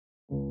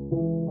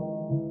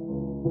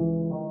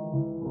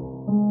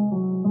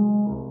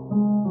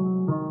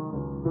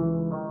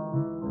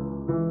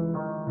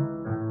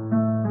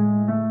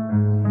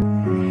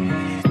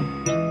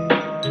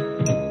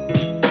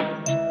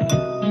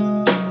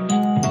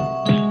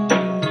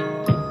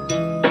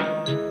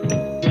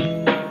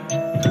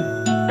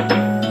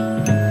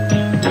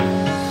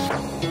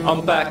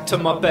I'm back to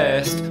my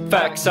best.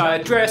 Facts I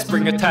address,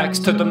 bring attacks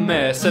to the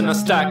mess, and I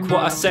stack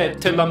what I said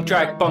till I'm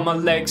dragged by my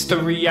legs to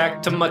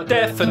react to my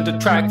death and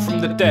detract from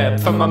the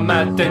depth. Am I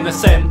mad in a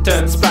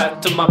sentence?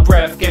 Spat to my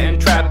breath, getting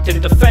trapped in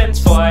defense,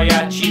 for I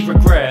actually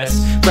regress.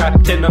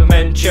 Wrapped in a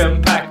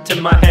mention, packed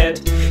in my head,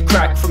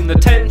 crack from the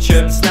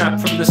tension, snap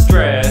from the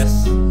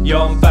stress. Yo,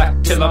 I'm back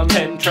till I'm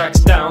 10 tracks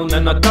down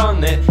and I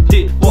done it.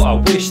 Did what I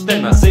wished,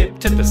 then I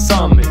zipped to the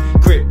summit.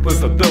 Grip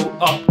with a built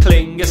up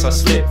cling as I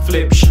slip,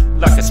 flip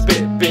like I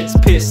spit bits,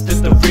 pissed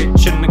at the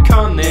rich and the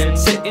cunning.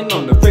 Sitting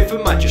on the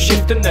rhythm, I just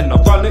shift and then I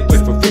run it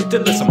with a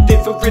riddle as I'm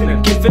differing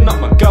and giving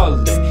up my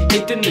gullet.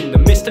 Hidden in the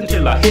mist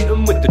until I hit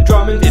them with the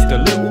drumming. Did a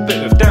little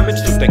bit of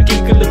damage till their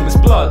giggling was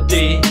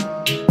bloody.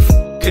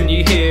 Can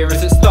you hear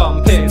as it's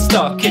thumping,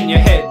 stuck in your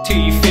head till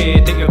you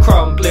fear that you're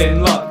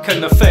crumbling? Luck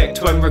can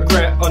affect when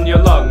regret on your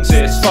lungs.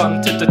 It's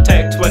fun to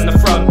detect when the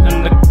front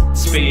and the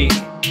speak.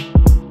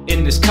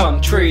 In this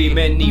country,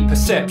 many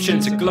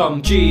perceptions are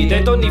glum G.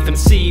 They don't even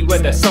see where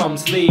their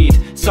sums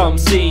lead. Some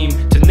seem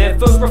to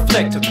never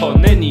reflect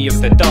upon any of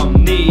their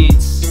dumb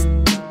needs.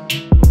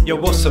 Yo,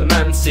 what's a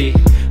Maxi?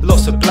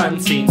 Lots of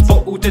bland scenes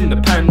bottled in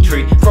the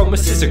pantry.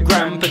 Promises are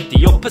grand, but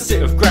the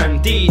opposite of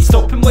grand deeds.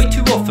 Stopping way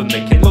too often,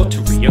 making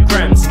lottery a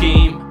grand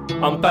scheme.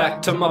 I'm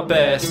back to my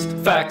best.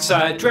 Facts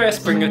I address,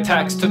 bring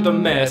attacks to the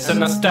mess,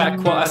 and I stack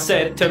what I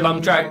said till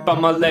I'm dragged by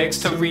my legs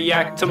to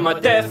react to my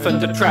death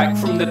and detract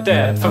from the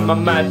depth. Am I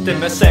mad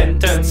in a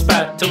sentence?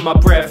 Spat to my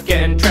breath,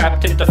 getting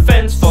trapped in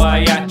defense, for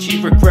I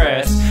actually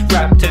regress.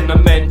 Wrapped in a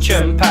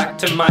mention,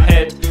 packed in my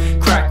head,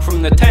 crack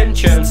from the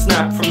tension,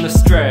 snap from the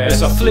stress.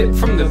 As I flip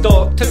from the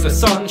dark to the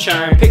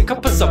sunshine, pick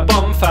up as I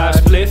bum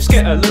fast, spliffs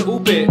get a little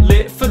bit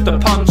lit for the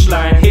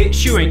punchline.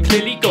 Hits you ain't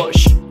clearly got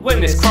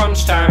when it's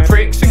crunch time.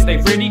 Pricks think they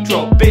really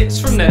drop bits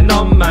from their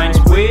numb minds,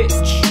 which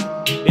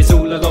is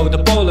all a load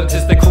of bollocks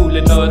as they're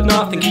cooling or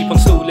nothing. Keep on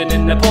stooling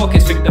in their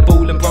pockets, think they're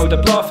balling, bro,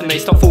 they're bluffing. They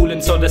stop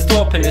falling so they're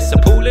stopping. It's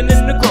appalling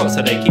in the grot,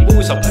 so they keep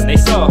balls up and they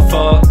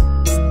suffer.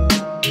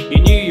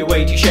 You knew you're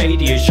way too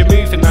shady as you're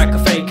moving like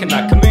a fake, and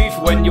like a move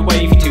when you're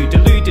wavy, too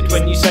deluded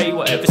when you say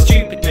whatever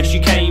stupidness you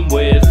came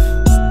with.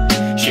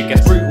 Shit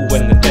gets brutal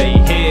when the day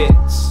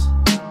hits.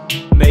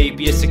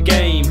 Maybe it's a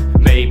game,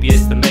 maybe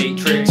it's the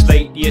Matrix.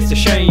 Lately it's a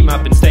shame,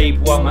 I've been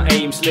stable while my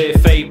aims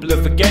live. Fable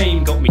of a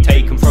game got me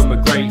taken from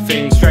a great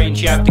thing.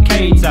 Strange you have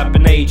decades, I've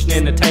been aging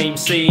in a tame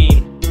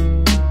scene.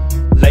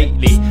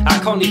 Lately, I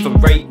can't even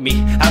rate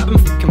me, I've been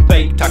fucking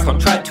baked. I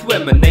can't try to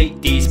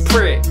emanate these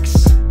pricks.